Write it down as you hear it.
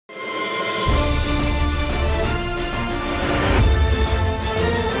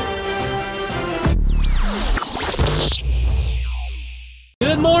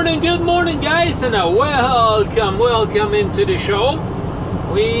good morning, guys, and a welcome into the show.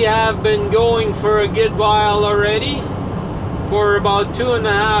 We have been going for a good while already, for about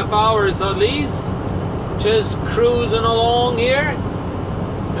 2.5 hours at least, just cruising along here.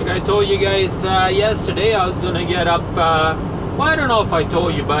 Like I told you guys yesterday, I was gonna get up, well, I don't know if I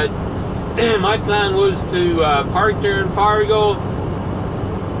told you, but my plan was to park there in Fargo,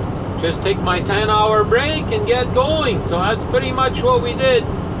 just take my 10-hour break and get going. So that's pretty much what we did.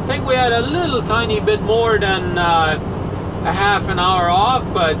 I think we had a little tiny bit more than a half an hour off,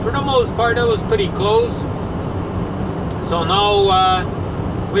 but for the most part that was pretty close. So now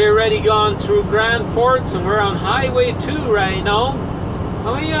we're already gone through Grand Forks and we're on Highway 2 right now.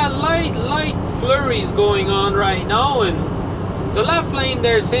 And we got light flurries going on right now, and the left lane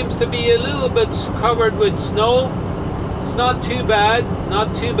there seems to be a little bit covered with snow. It's not too bad,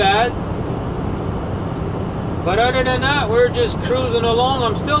 not too bad. But other than that, we're just cruising along.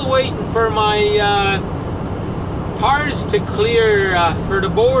 I'm still waiting for my cars to clear for the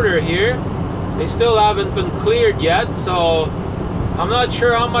border here. They still haven't been cleared yet, so I'm not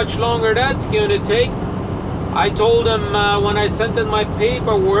sure how much longer that's going to take. I told them when I sent in my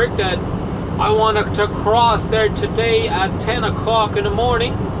paperwork that I wanted to cross there today at 10 o'clock in the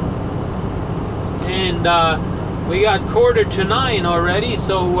morning. And we got 8:45 already,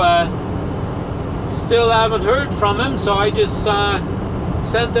 so still haven't heard from him. So I just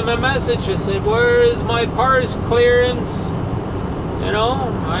sent him a message. I said, where is my PARS clearance? You know,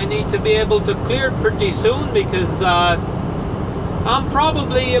 I need to be able to clear pretty soon, because I'm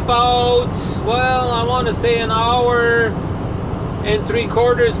probably about, well, I want to say 1 hour and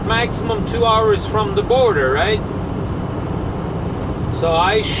 3/4, maximum 2 hours from the border, right? So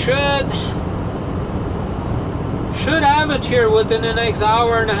I should have it here within the next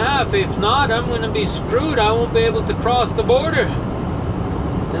hour and a half. If not, I'm going to be screwed. I won't be able to cross the border,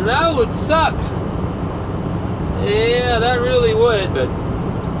 and that would suck. Yeah, that really would. But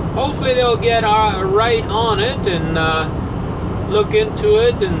hopefully they'll get right on it and look into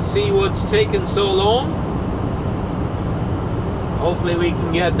it and see what's taking so long. Hopefully we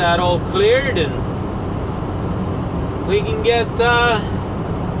can get that all cleared and we can get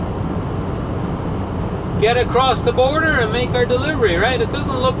across the border and make our delivery, right? It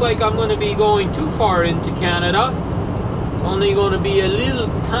doesn't look like I'm going to be going too far into Canada. It's only going to be a little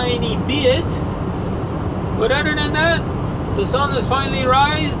tiny bit. But other than that, the sun has finally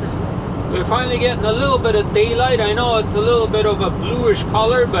rised. We're finally getting a little bit of daylight. I know it's a little bit of a bluish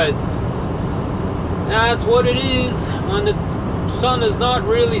color, but that's what it is when the sun is not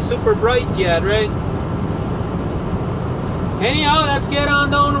really super bright yet, right? Anyhow, let's get on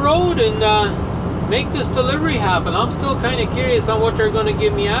down the road and make this delivery happen. I'm still kind of curious on what they're going to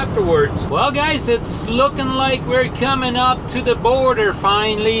give me afterwards. Well, guys, it's looking like we're coming up to the border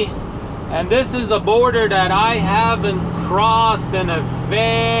finally. And this is a border that I haven't crossed in a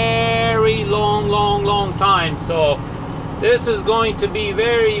very long time. So this is going to be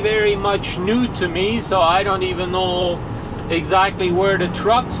very much new to me. So I don't even know exactly where the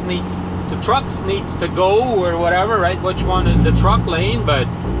trucks needs to go or whatever, right? Which one is the truck lane, but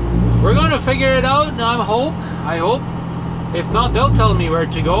we're gonna figure it out, and I hope. If not, they'll tell me where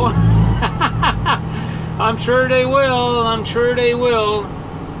to go. I'm sure they will.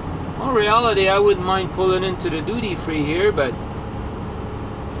 In reality, I wouldn't mind pulling into the duty-free here, but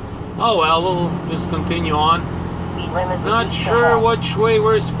oh well, we'll just continue on. Speed limit. Not sure which way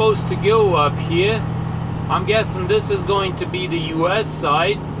we're supposed to go up here. I'm guessing this is going to be the US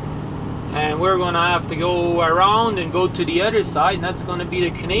side, and we're going to have to go around and go to the other side, and that's going to be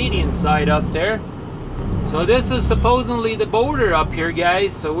the Canadian side up there. So this is supposedly the border up here,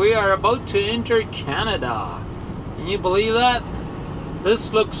 guys. So we are about to enter Canada. Can you believe that?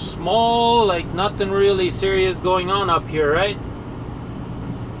 This looks small, like nothing really serious going on up here, right?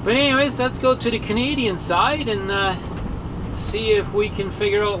 But anyways, let's go to the Canadian side and see if we can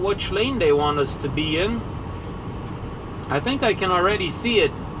figure out which lane they want us to be in. I think I can already see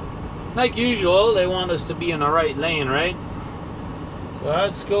it. Like usual, they want us to be in the right lane, right? So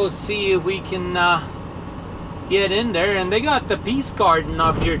let's go see if we can get in there. And they got the Peace Garden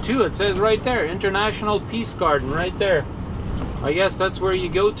up here too. It says right there, International Peace Garden, right there. I guess that's where you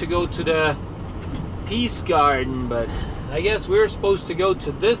go to the Peace Garden, but I guess we're supposed to go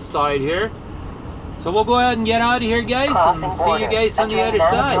to this side here. So we'll go ahead and get out of here, guys, and see you guys on the other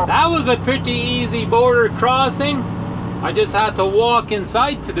side. That was a pretty easy border crossing. I just had to walk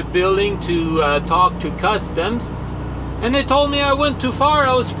inside to the building to talk to customs, and they told me I went too far.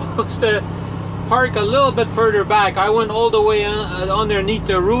 I was supposed to park a little bit further back. I went all the way underneath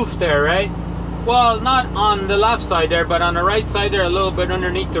the roof there, right? well, not on the left side there, but on the right side there, a little bit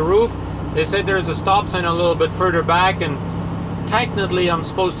underneath the roof. They said there's a stop sign a little bit further back, and technically I'm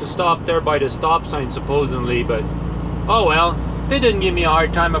supposed to stop there by the stop sign supposedly, but oh well. They didn't give me a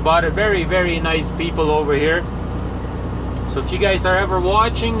hard time about it. Very, very nice people over here. So if you guys are ever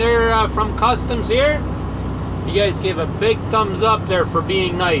watching there from customs here, you guys give a big thumbs up there for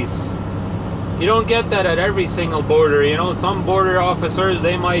being nice. You don't get that at every single border, you know. Some border officers,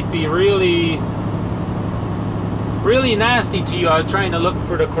 they might be really nasty to you. I was trying to look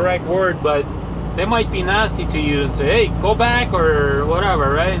for the correct word, but they might be nasty to you and say, hey, go back or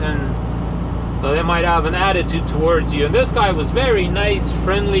whatever, right? And so they might have an attitude towards you. And this guy was very nice,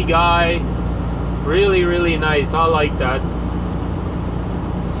 friendly guy. Really, really nice. I like that.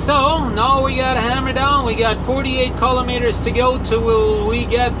 So now we got to hammer down. We got 48 kilometers to go till we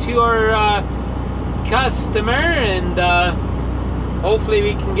get to our customer, and hopefully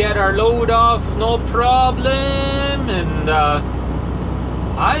we can get our load off no problem. And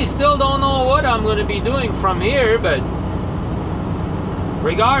I still don't know what I'm going to be doing from here, but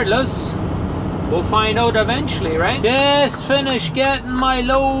regardless, we'll find out eventually, right? Just finished getting my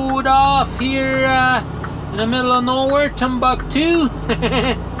load off here in the middle of nowhere, Timbuktu.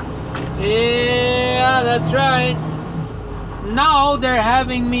 Yeah, that's right. Now they're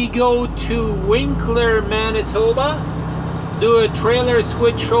having me go to Winkler, Manitoba, do a trailer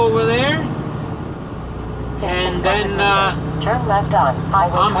switch over there, and then turn left on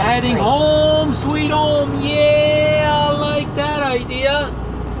Highway I'm 23. heading home, sweet home. Yeah, I like that idea.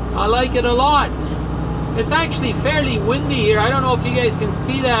 I like it a lot. It's actually fairly windy here. I don't know if you guys can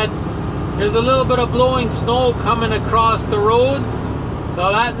see that. There's a little bit of blowing snow coming across the road,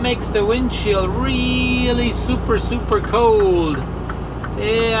 so that makes the windshield really super cold.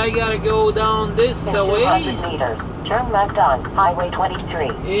 Yeah, I gotta go down this In way. 200 meters, turn left on Highway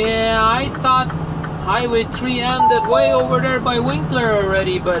 23. Yeah, I thought Highway 3 ended way over there by Winkler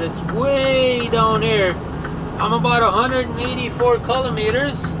already, but it's way down here. I'm about 184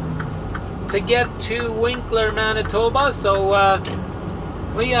 kilometers to get to Winkler, Manitoba, so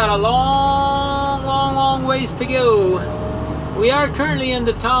we got a long ways to go. We are currently in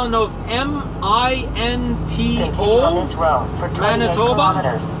the town of Continue on this road for 28 Manitoba.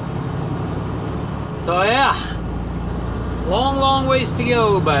 kilometers. So yeah, long ways to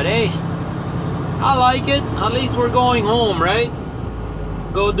go, but hey, I like it. At least we're going home, right?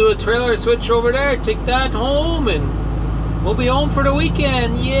 Go do a trailer switch over there, take that home, and we'll be home for the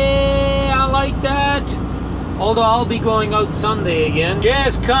weekend. Yeah, I like that. Although I'll be going out Sunday again.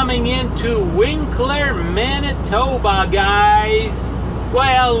 Just coming into Winkler, Manitoba, guys.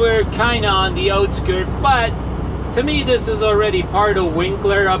 Well, we're kind of on the outskirts, but to me this is already part of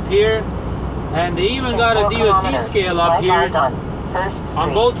Winkler up here. And they even got a DOT scale up here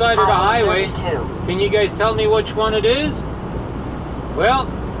on both sides of the highway. Can you guys tell me which one it is? Well,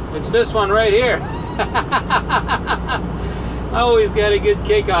 it's this one right here. I always get a good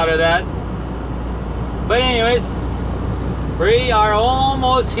kick out of that. But anyways, we are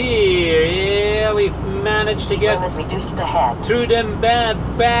almost here. Yeah, we've managed to get through them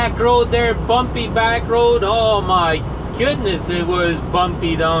back road there, bumpy back road. Oh my goodness, it was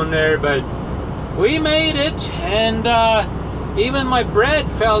bumpy down there, but we made it. And even my bread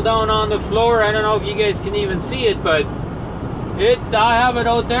fell down on the floor. I don't know if you guys can even see it, but I have it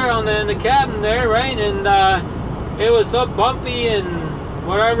out there in the cabin there, right? And it was so bumpy and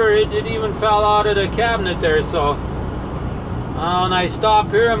whatever, it even fell out of the cabinet there. So when I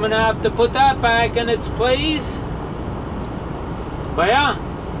stop here, I'm gonna have to put that back in its place. But yeah,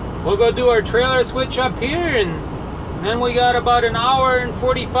 we'll go do our trailer switch up here, and then we got about an hour and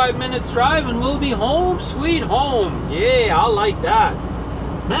 45 minutes drive, and we'll be home, sweet home. Yeah, I like that.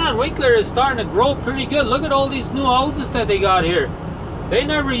 Man, Winkler is starting to grow pretty good. Look at all these new houses that they got here. They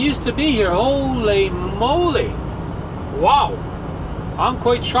never used to be here. Holy moly. Wow. I'm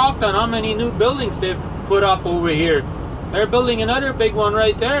quite shocked on how many new buildings they've put up over here. They're building another big one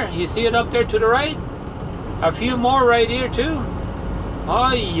right there. You see it up there to the right? A few more right here too.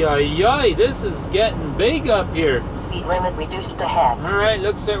 Ay, ay, ay. This is getting big up here. Speed limit reduced ahead. Alright,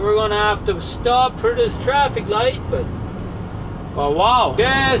 looks like we're going to have to stop for this traffic light, but wow.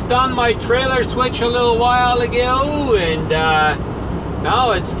 Just done my trailer switch a little while ago, and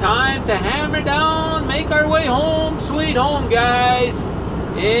now it's time to hammer down, make our way home, sweet home, guys.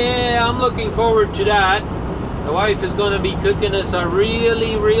 Yeah, I'm looking forward to that. The wife is going to be cooking us a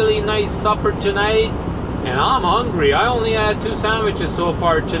really nice supper tonight, and I'm hungry. I only had 2 sandwiches so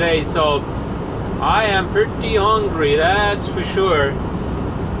far today, so I am pretty hungry, that's for sure.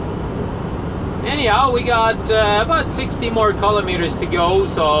 Anyhow, we got about 60 more kilometers to go,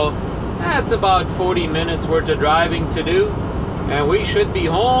 so That's about 40 minutes worth of driving to do. And we should be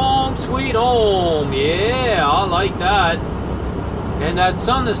home, sweet home. Yeah, I like that. And that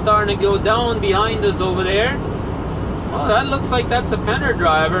sun is starting to go down behind us over there. Oh, that looks like that's a Penner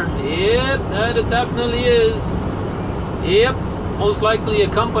driver. Yep, that it definitely is. Yep, most likely a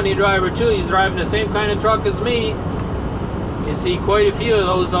company driver too. He's driving the same kind of truck as me. You see quite a few of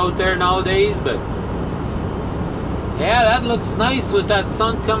those out there nowadays, but yeah, that looks nice with that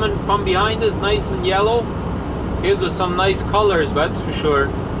sun coming from behind us, nice and yellow. Gives us some nice colors, that's for sure.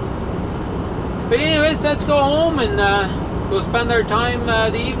 But anyways, let's go home and go spend our time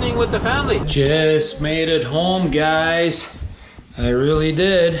the evening with the family. Just made it home, guys. I really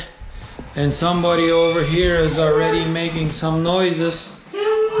did. And somebody over here is already making some noises.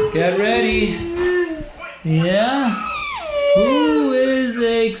 Get ready. Yeah? Who is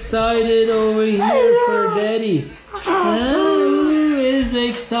excited over here for Daddy? Who is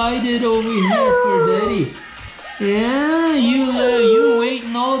excited over here for Daddy? Yeah, you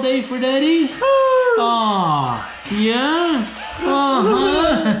waiting all day for Daddy? Aw, yeah?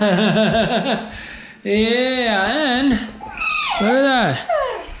 Yeah, and look at that.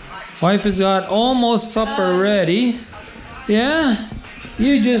 Wife has got almost supper ready. Yeah?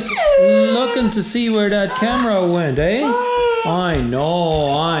 You just looking to see where that camera went, eh? I know.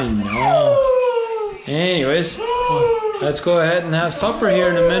 Anyways, let's go ahead and have supper here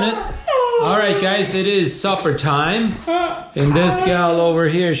in a minute. Alright guys, it is supper time. And this gal over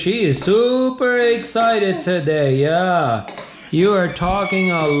here, she is super excited today, yeah. You are talking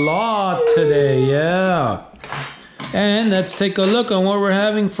a lot today, yeah. And let's take a look on what we're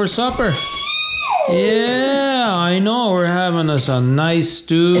having for supper. Yeah, I know we're having us a nice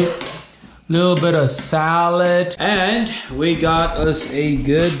stew, little bit of salad, and we got us a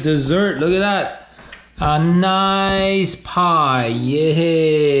good dessert. Look at that. A nice pie,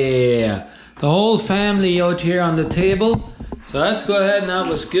 yeah. The whole family out here on the table. So let's go ahead and have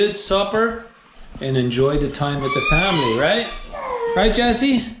us good supper and enjoy the time with the family, right? Right,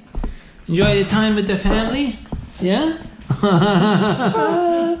 Jesse? Enjoy the time with the family? Yeah?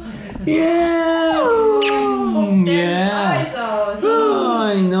 Yeah. Yeah. Oh,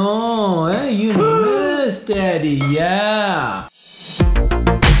 I know. Hey, you miss Daddy. Yeah.